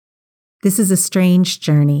This is a strange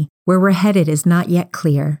journey. Where we're headed is not yet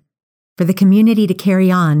clear. For the community to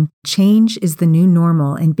carry on, change is the new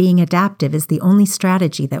normal, and being adaptive is the only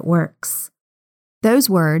strategy that works. Those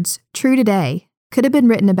words, true today, could have been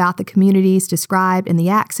written about the communities described in the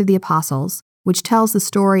Acts of the Apostles, which tells the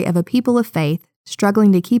story of a people of faith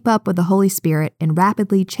struggling to keep up with the Holy Spirit in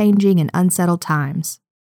rapidly changing and unsettled times.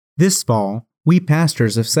 This fall, we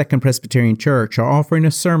pastors of Second Presbyterian Church are offering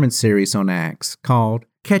a sermon series on Acts called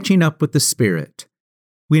Catching Up with the Spirit.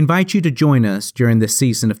 We invite you to join us during this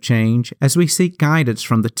season of change as we seek guidance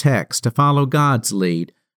from the text to follow God's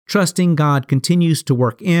lead, trusting God continues to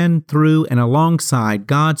work in, through, and alongside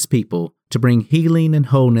God's people to bring healing and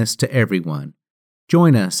wholeness to everyone.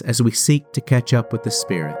 Join us as we seek to catch up with the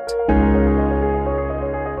Spirit.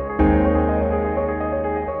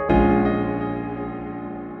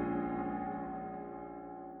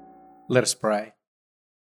 Let us pray.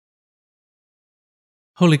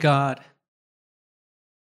 Holy God,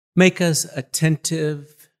 make us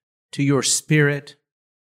attentive to your Spirit,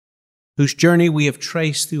 whose journey we have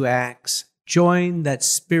traced through Acts. Join that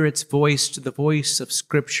Spirit's voice to the voice of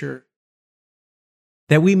Scripture,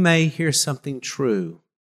 that we may hear something true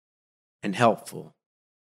and helpful.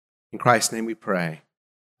 In Christ's name we pray.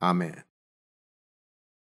 Amen.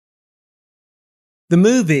 The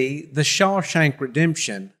movie, The Shawshank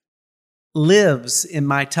Redemption, lives in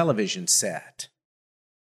my television set.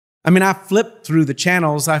 I flip through the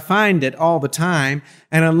channels, I find it all the time,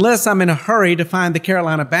 and unless I'm in a hurry to find the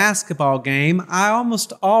Carolina basketball game, I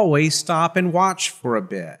almost always stop and watch for a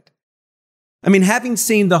bit. Having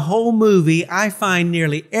seen the whole movie, I find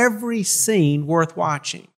nearly every scene worth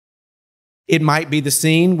watching. It might be the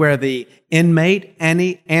scene where the inmate,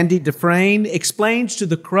 Andy Dufresne, explains to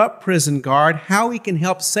the corrupt prison guard how he can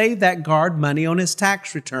help save that guard money on his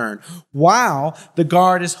tax return, while the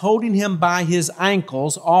guard is holding him by his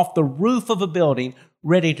ankles off the roof of a building,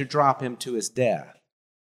 ready to drop him to his death.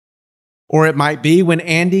 Or it might be when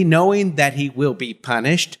Andy, knowing that he will be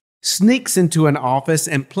punished, sneaks into an office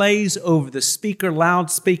and plays over the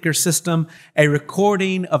loudspeaker system a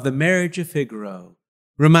recording of the marriage of Figaro,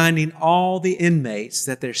 reminding all the inmates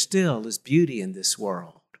that there still is beauty in this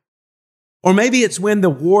world. Or maybe it's when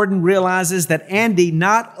the warden realizes that Andy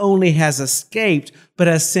not only has escaped, but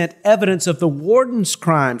has sent evidence of the warden's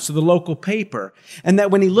crimes to the local paper, and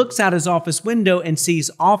that when he looks out his office window and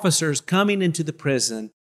sees officers coming into the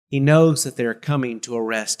prison, he knows that they're coming to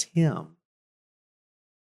arrest him.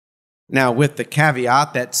 Now, with the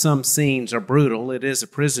caveat that some scenes are brutal, it is a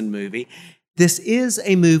prison movie, this is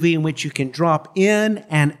a movie in which you can drop in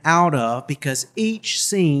and out of because each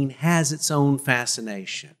scene has its own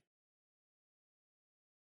fascination.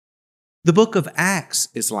 The book of Acts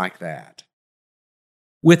is like that.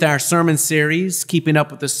 With our sermon series, Keeping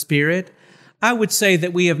Up with the Spirit, I would say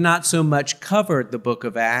that we have not so much covered the book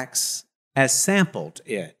of Acts as sampled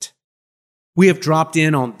it. We have dropped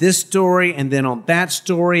in on this story and then on that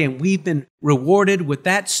story, and we've been rewarded with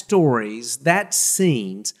that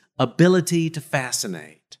scene's ability to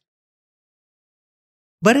fascinate.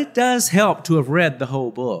 But it does help to have read the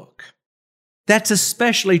whole book. That's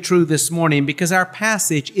especially true this morning because our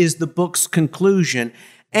passage is the book's conclusion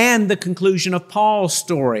and the conclusion of Paul's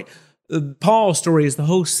story. Paul's story is the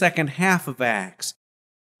whole second half of Acts.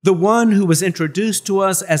 The one who was introduced to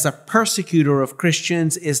us as a persecutor of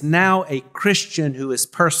Christians is now a Christian who is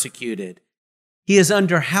persecuted. He is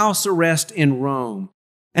under house arrest in Rome.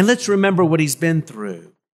 And let's remember what he's been through.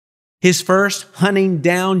 His first hunting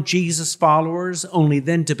down Jesus followers, only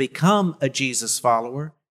then to become a Jesus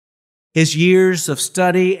follower. His years of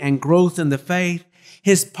study and growth in the faith.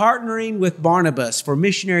 His partnering with Barnabas for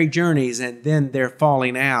missionary journeys and then their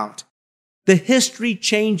falling out. The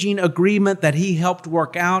history-changing agreement that he helped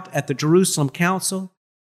work out at the Jerusalem Council.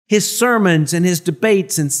 His sermons and his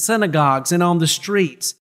debates in synagogues and on the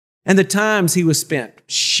streets. And the times he was spent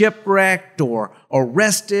shipwrecked or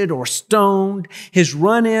arrested or stoned, his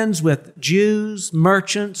run-ins with Jews,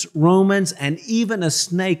 merchants, Romans, and even a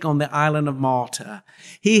snake on the island of Malta.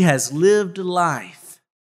 He has lived life.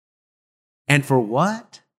 And for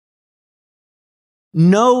what?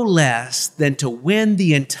 No less than to win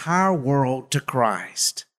the entire world to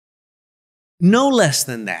Christ. No less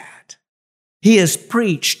than that. He has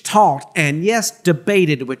preached, taught, and yes,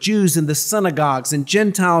 debated with Jews in the synagogues and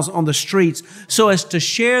Gentiles on the streets so as to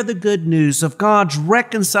share the good news of God's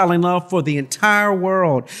reconciling love for the entire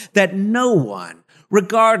world, that no one,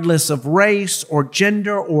 regardless of race or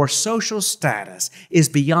gender or social status, is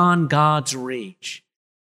beyond God's reach.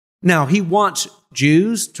 Now, he wants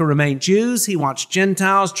Jews to remain Jews. He wants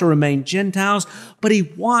Gentiles to remain Gentiles. But he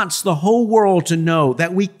wants the whole world to know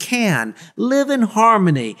that we can live in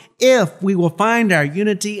harmony if we will find our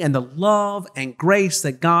unity in the love and grace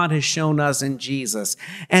that God has shown us in Jesus.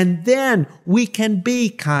 And then we can be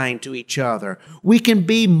kind to each other. We can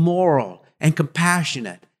be moral and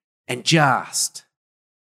compassionate and just.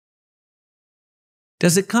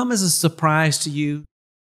 Does it come as a surprise to you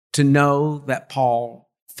to know that Paul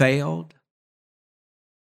failed?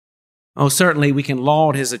 Oh, certainly we can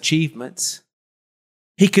laud his achievements.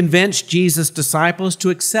 He convinced Jesus' disciples to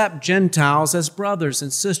accept Gentiles as brothers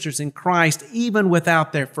and sisters in Christ, even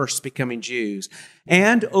without their first becoming Jews.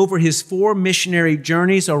 And over his 4 missionary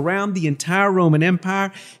journeys around the entire Roman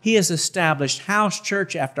Empire, he has established house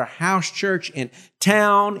church after house church in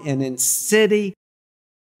town and in city.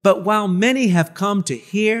 But while many have come to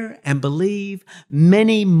hear and believe,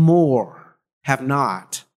 many more have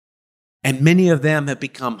not. And many of them have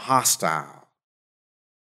become hostile.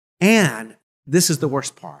 And this is the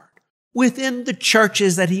worst part. Within the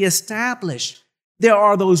churches that he established, there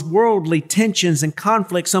are those worldly tensions and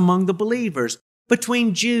conflicts among the believers,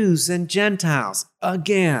 between Jews and Gentiles,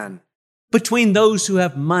 again, between those who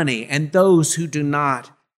have money and those who do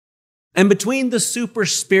not, and between the super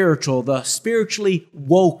spiritual, the spiritually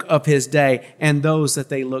woke of his day, and those that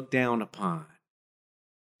they look down upon.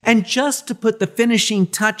 And just to put the finishing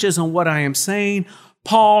touches on what I am saying,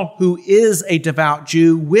 Paul, who is a devout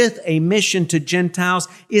Jew with a mission to Gentiles,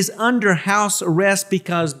 is under house arrest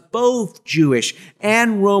because both Jewish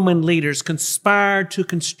and Roman leaders conspired to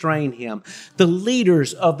constrain him. The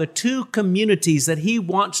leaders of the 2 communities that he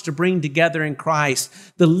wants to bring together in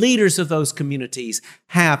Christ, the leaders of those communities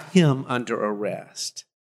have him under arrest.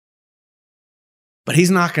 But he's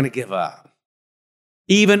not going to give up.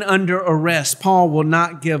 Even under arrest, Paul will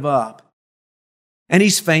not give up. And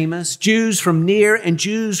he's famous. Jews from near and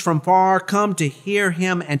Jews from far come to hear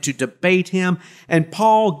him and to debate him. And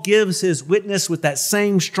Paul gives his witness with that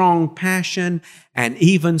same strong passion and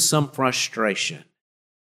even some frustration.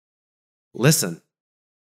 Listen,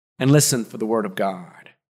 and listen for the word of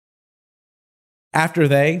God. After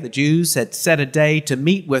the Jews, had set a day to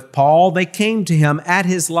meet with Paul, they came to him at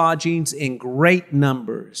his lodgings in great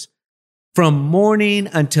numbers. From morning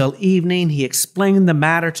until evening, he explained the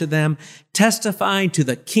matter to them, testifying to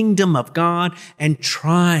the kingdom of God and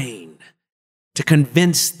trying to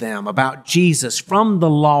convince them about Jesus from the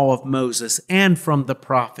law of Moses and from the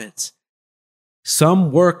prophets.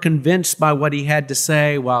 Some were convinced by what he had to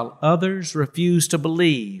say, while others refused to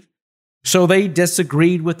believe. So they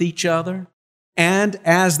disagreed with each other. And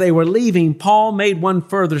as they were leaving, Paul made one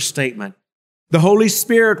further statement. The Holy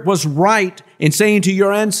Spirit was right in saying to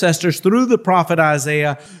your ancestors through the prophet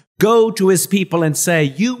Isaiah, go to his people and say,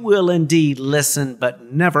 you will indeed listen,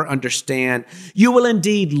 but never understand. You will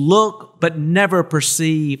indeed look, but never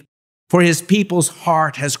perceive. For his people's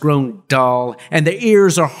heart has grown dull, and their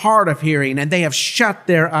ears are hard of hearing, and they have shut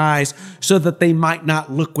their eyes so that they might not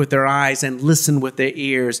look with their eyes and listen with their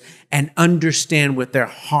ears and understand with their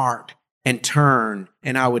heart and turn,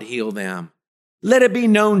 and I would heal them. Let it be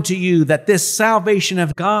known to you that this salvation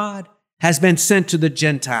of God has been sent to the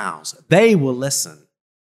Gentiles. They will listen.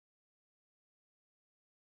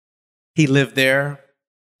 He lived there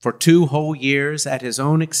for 2 whole years at his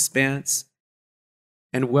own expense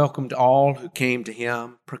and welcomed all who came to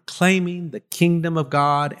him, proclaiming the kingdom of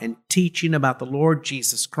God and teaching about the Lord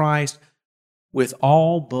Jesus Christ with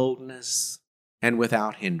all boldness and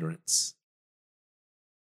without hindrance.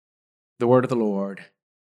 The word of the Lord.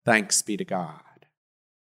 Thanks be to God.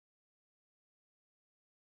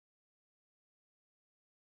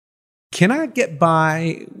 Can I get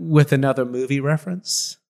by with another movie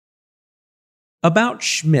reference? About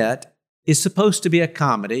Schmidt is supposed to be a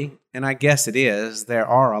comedy, and I guess it is. There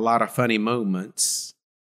are a lot of funny moments.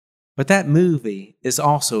 But that movie is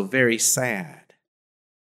also very sad.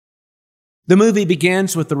 The movie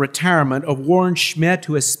begins with the retirement of Warren Schmidt,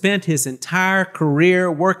 who has spent his entire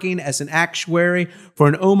career working as an actuary for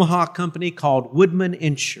an Omaha company called Woodman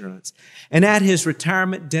Insurance. And at his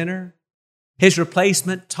retirement dinner, his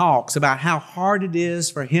replacement talks about how hard it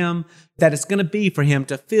is for him, that it's going to be for him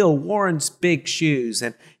to fill Warren's big shoes.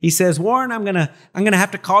 And he says, Warren, I'm going to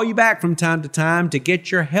have to call you back from time to time to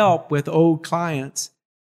get your help with old clients.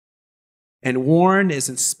 And Warren is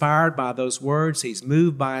inspired by those words. He's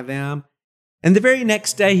moved by them. And the very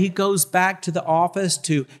next day, he goes back to the office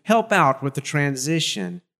to help out with the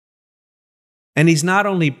transition. And he's not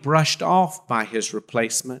only brushed off by his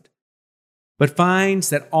replacement, but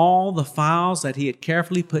finds that all the files that he had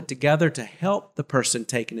carefully put together to help the person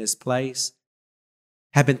taking his place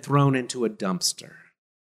have been thrown into a dumpster.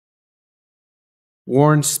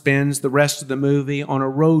 Warren spends the rest of the movie on a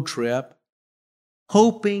road trip,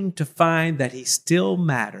 hoping to find that he still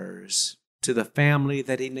matters to the family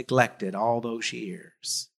that he neglected all those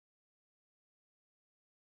years.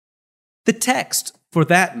 The text for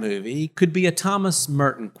that movie could be a Thomas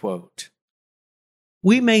Merton quote.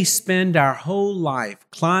 We may spend our whole life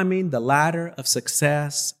climbing the ladder of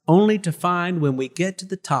success only to find when we get to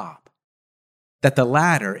the top that the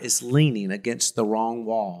ladder is leaning against the wrong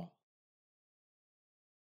wall.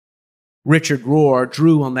 Richard Rohr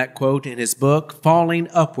drew on that quote in his book, Falling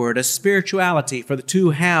Upward, A Spirituality for the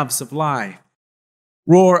Two Halves of Life.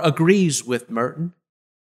 Rohr agrees with Merton,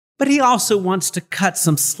 but he also wants to cut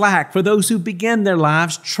some slack for those who begin their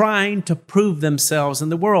lives trying to prove themselves in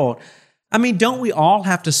the world. I mean, don't we all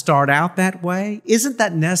have to start out that way? Isn't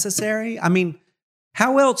that necessary? I mean,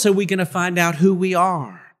 how else are we going to find out who we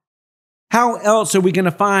are? How else are we going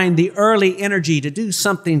to find the early energy to do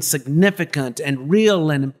something significant and real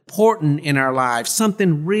and important in our lives,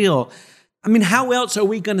 something real? I mean, how else are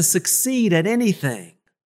we going to succeed at anything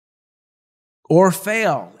or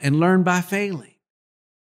fail and learn by failing?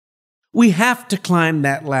 We have to climb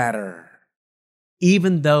that ladder,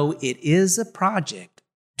 even though it is a project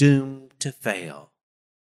doomed to fail.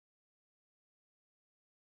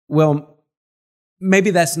 Well,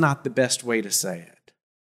 maybe that's not the best way to say it.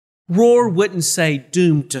 Rohr wouldn't say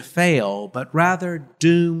doomed to fail, but rather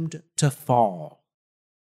doomed to fall.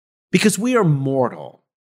 Because we are mortal,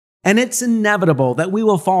 and it's inevitable that we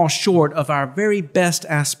will fall short of our very best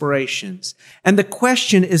aspirations. And the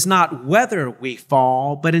question is not whether we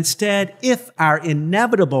fall, but instead if our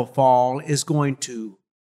inevitable fall is going to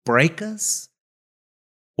break us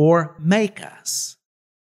or make us.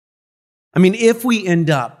 I mean, if we end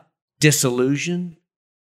up disillusioned,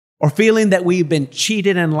 or feeling that we've been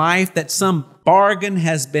cheated in life, that some bargain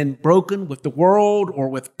has been broken with the world or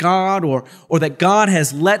with God, or that God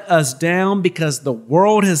has let us down because the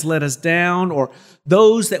world has let us down, or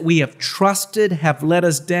those that we have trusted have let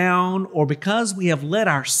us down, or because we have let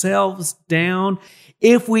ourselves down,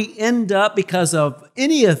 if we end up because of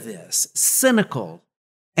any of this cynical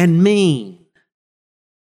and mean,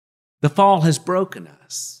 the fall has broken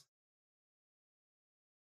us.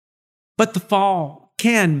 But the fall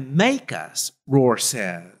can make us, Rohr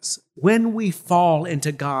says, when we fall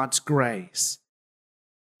into God's grace.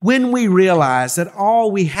 When we realize that all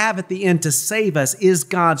we have at the end to save us is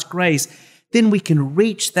God's grace, then we can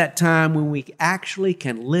reach that time when we actually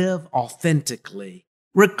can live authentically,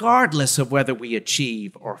 regardless of whether we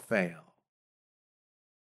achieve or fail.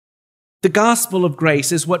 The gospel of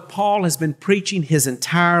grace is what Paul has been preaching his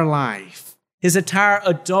entire life. His entire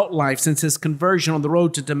adult life since his conversion on the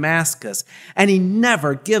road to Damascus. And he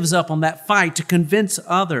never gives up on that fight to convince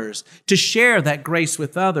others, to share that grace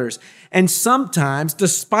with others. And sometimes,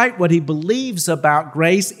 despite what he believes about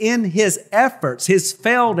grace, in his efforts, his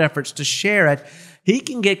failed efforts to share it, he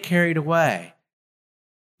can get carried away.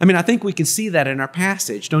 I mean, I think we can see that in our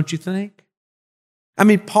passage, don't you think? I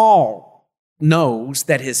mean, Paul knows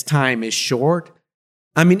that his time is short.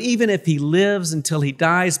 I mean, even if he lives until he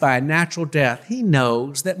dies by a natural death, he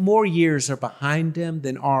knows that more years are behind him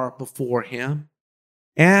than are before him.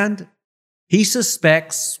 And he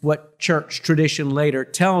suspects what church tradition later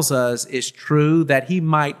tells us is true, that he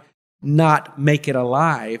might not make it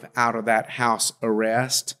alive out of that house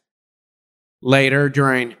arrest. Later,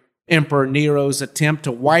 during Emperor Nero's attempt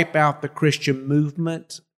to wipe out the Christian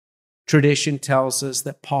movement, tradition tells us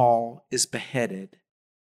that Paul is beheaded.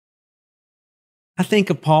 I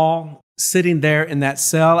think of Paul sitting there in that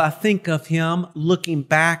cell. I think of him looking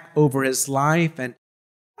back over his life, and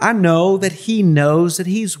I know that he knows that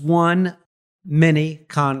he's won many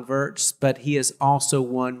converts, but he has also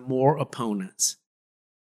won more opponents.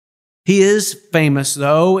 He is famous,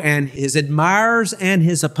 though, and his admirers and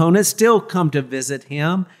his opponents still come to visit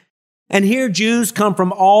him. And here Jews come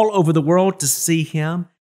from all over the world to see him.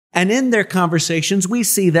 And in their conversations, we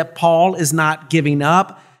see that Paul is not giving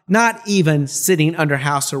up, not even sitting under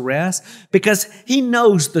house arrest, because he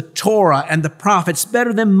knows the Torah and the prophets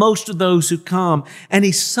better than most of those who come. And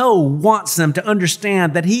he so wants them to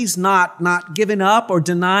understand that he's not giving up or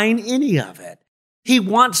denying any of it. He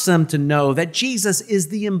wants them to know that Jesus is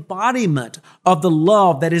the embodiment of the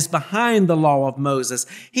love that is behind the law of Moses.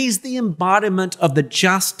 He's the embodiment of the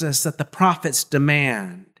justice that the prophets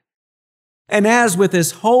demand. And as with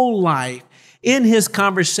his whole life, in his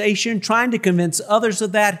conversation, trying to convince others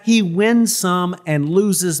of that, he wins some and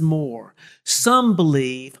loses more. Some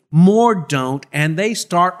believe, more don't, and they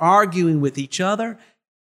start arguing with each other,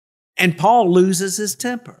 and Paul loses his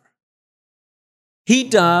temper. He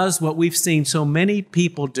does what we've seen so many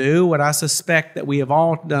people do, what I suspect that we have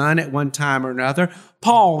all done at one time or another.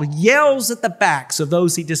 Paul yells at the backs of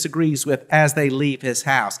those he disagrees with as they leave his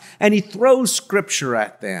house, and he throws scripture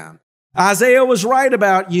at them. Isaiah was right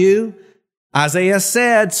about you. Isaiah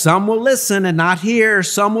said, some will listen and not hear,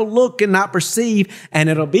 some will look and not perceive, and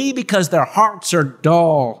it'll be because their hearts are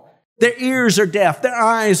dull, their ears are deaf, their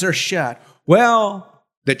eyes are shut. Well,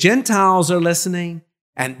 the Gentiles are listening,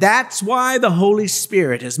 and that's why the Holy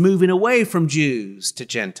Spirit is moving away from Jews to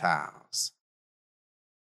Gentiles.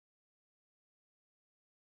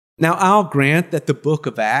 Now, I'll grant that the book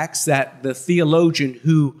of Acts, that the theologian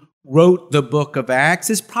who wrote the book of Acts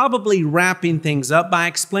is probably wrapping things up by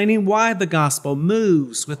explaining why the gospel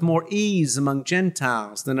moves with more ease among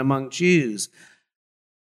Gentiles than among Jews.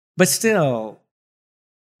 But still,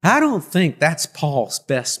 I don't think that's Paul's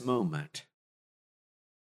best moment.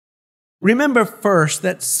 Remember first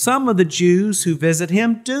that some of the Jews who visit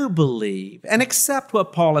him do believe and accept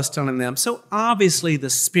what Paul is telling them, so obviously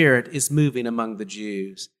the Spirit is moving among the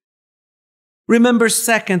Jews. Remember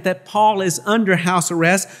second that Paul is under house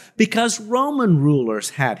arrest because Roman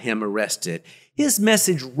rulers had him arrested. His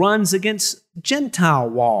message runs against Gentile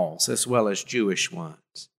walls as well as Jewish ones.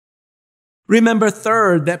 Remember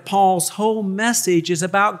third that Paul's whole message is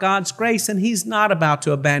about God's grace, and he's not about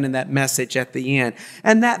to abandon that message at the end.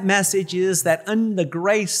 And that message is that in the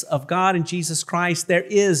grace of God in Jesus Christ, there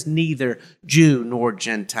is neither Jew nor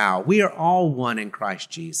Gentile. We are all one in Christ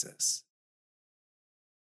Jesus.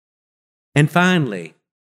 And finally,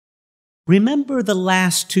 remember the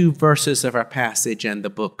last two verses of our passage in the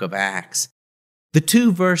book of Acts. The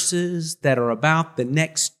two verses that are about the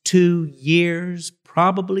next 2 years,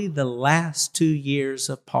 probably the last 2 years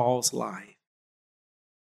of Paul's life.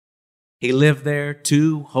 He lived there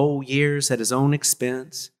 2 whole years at his own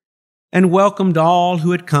expense and welcomed all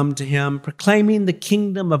who had come to him, proclaiming the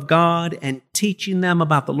kingdom of God and teaching them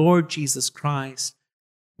about the Lord Jesus Christ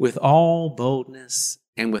with all boldness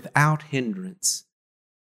and without hindrance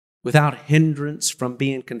from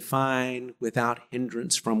being confined, without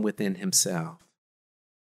hindrance from within himself.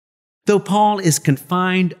 Though Paul is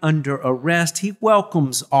confined under arrest, he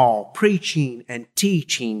welcomes all, preaching and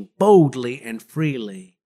teaching boldly and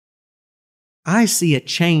freely. I see a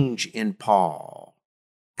change in Paul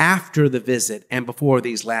after the visit and before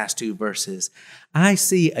these last 2 verses. I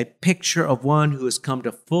see a picture of one who has come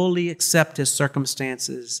to fully accept his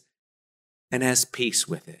circumstances and has peace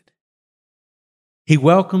with it. He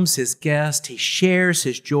welcomes his guest, he shares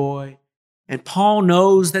his joy, and Paul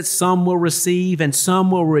knows that some will receive and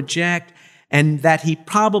some will reject, and that he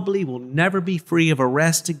probably will never be free of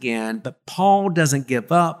arrest again, but Paul doesn't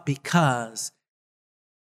give up because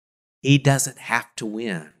he doesn't have to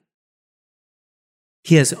win.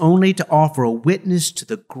 He has only to offer a witness to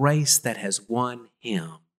the grace that has won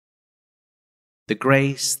him. The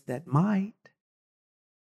grace that might,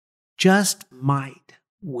 just might,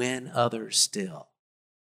 win others still.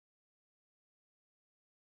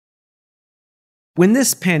 When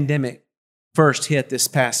this pandemic first hit this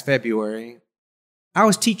past February, I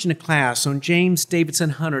was teaching a class on James Davidson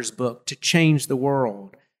Hunter's book, To Change the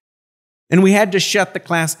World. And we had to shut the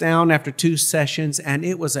class down after 2 sessions, and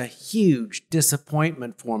it was a huge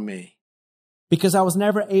disappointment for me because I was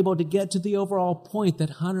never able to get to the overall point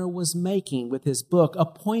that Hunter was making with his book, a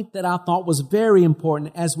point that I thought was very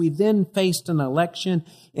important as we then faced an election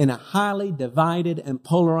in a highly divided and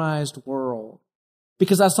polarized world.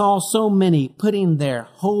 Because I saw so many putting their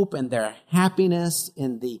hope and their happiness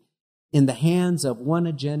in the hands of one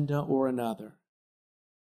agenda or another.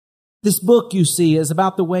 This book, you see, is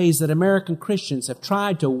about the ways that American Christians have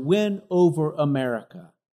tried to win over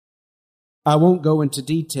America. I won't go into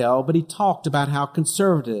detail, but he talked about how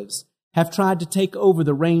conservatives have tried to take over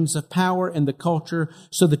the reins of power in the culture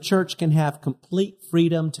so the church can have complete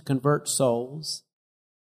freedom to convert souls,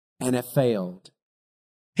 and have failed.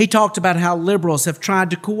 He talked about how liberals have tried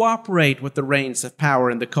to cooperate with the reins of power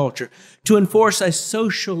in the culture to enforce a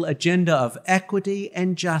social agenda of equity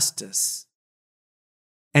and justice,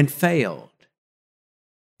 and failed.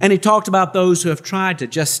 And he talked about those who have tried to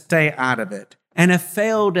just stay out of it and have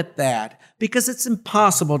failed at that because it's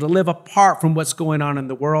impossible to live apart from what's going on in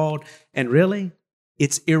the world, and really,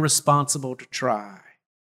 it's irresponsible to try.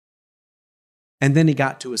 And then he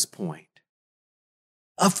got to his point.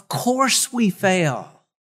 Of course we fail.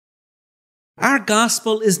 Our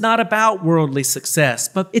gospel is not about worldly success,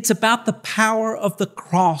 but it's about the power of the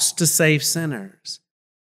cross to save sinners.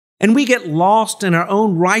 And we get lost in our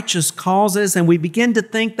own righteous causes, and we begin to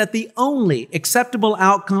think that the only acceptable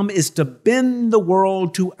outcome is to bend the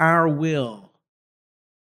world to our will.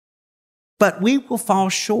 But we will fall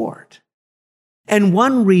short. And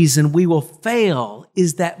one reason we will fail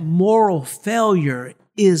is that moral failure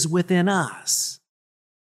is within us.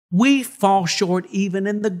 We fall short even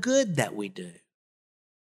in the good that we do.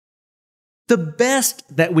 The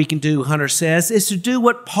best that we can do, Hunter says, is to do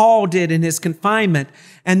what Paul did in his confinement,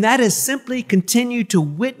 and that is simply continue to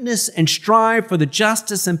witness and strive for the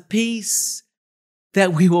justice and peace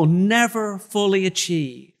that we will never fully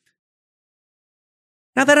achieve.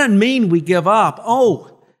 Now, that doesn't mean we give up.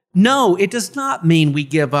 Oh, no, it does not mean we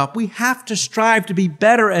give up. We have to strive to be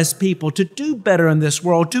better as people, to do better in this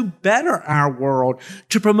world, to better our world,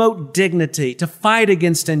 to promote dignity, to fight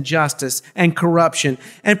against injustice and corruption,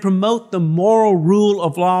 and promote the moral rule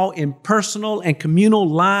of law in personal and communal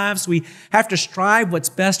lives. We have to strive what's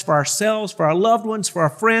best for ourselves, for our loved ones, for our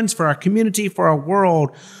friends, for our community, for our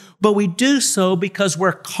world. But we do so because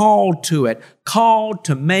we're called to it, called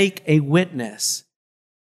to make a witness.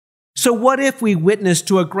 So what if we witness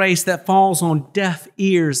to a grace that falls on deaf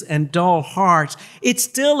ears and dull hearts? It's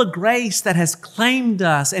still a grace that has claimed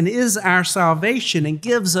us and is our salvation and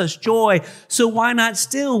gives us joy. So why not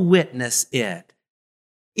still witness it,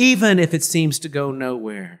 even if it seems to go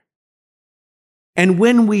nowhere? And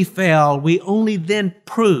when we fail, we only then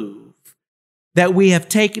prove that we have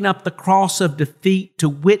taken up the cross of defeat to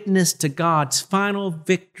witness to God's final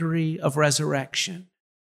victory of resurrection.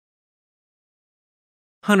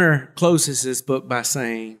 Hunter closes his book by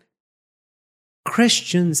saying,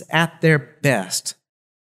 Christians at their best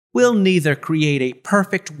will neither create a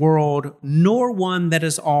perfect world nor one that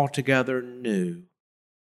is altogether new.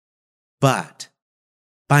 But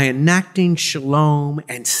by enacting shalom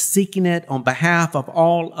and seeking it on behalf of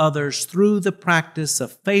all others through the practice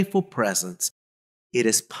of faithful presence, it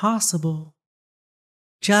is possible,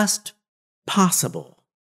 just possible,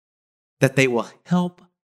 that they will help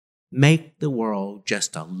make the world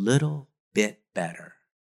just a little bit better.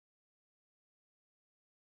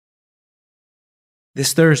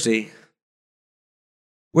 This Thursday,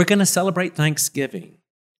 we're going to celebrate Thanksgiving.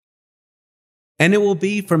 And it will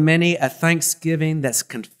be for many a Thanksgiving that's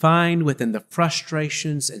confined within the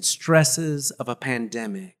frustrations and stresses of a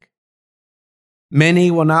pandemic.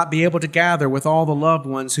 Many will not be able to gather with all the loved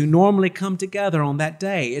ones who normally come together on that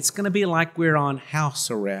day. It's going to be like we're on house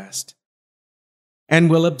arrest. And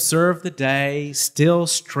we'll observe the day still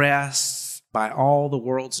stressed by all the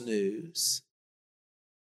world's news.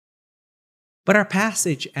 But our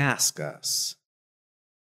passage asks us,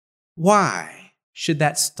 why should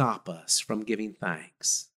that stop us from giving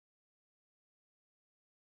thanks?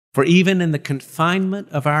 For even in the confinement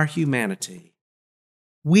of our humanity,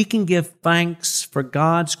 we can give thanks for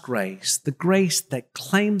God's grace, the grace that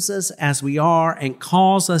claims us as we are and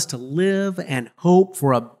calls us to live and hope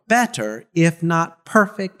for a better, if not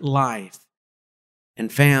perfect, life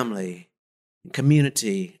and family and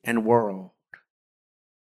community and world.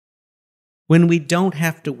 When we don't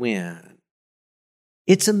have to win,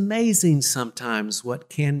 it's amazing sometimes what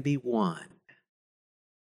can be won.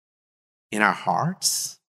 In our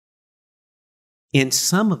hearts, in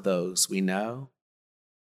some of those we know,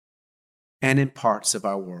 and in parts of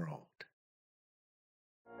our world.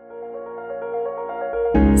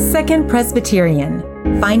 Second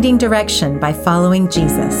Presbyterian, finding direction by following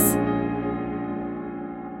Jesus.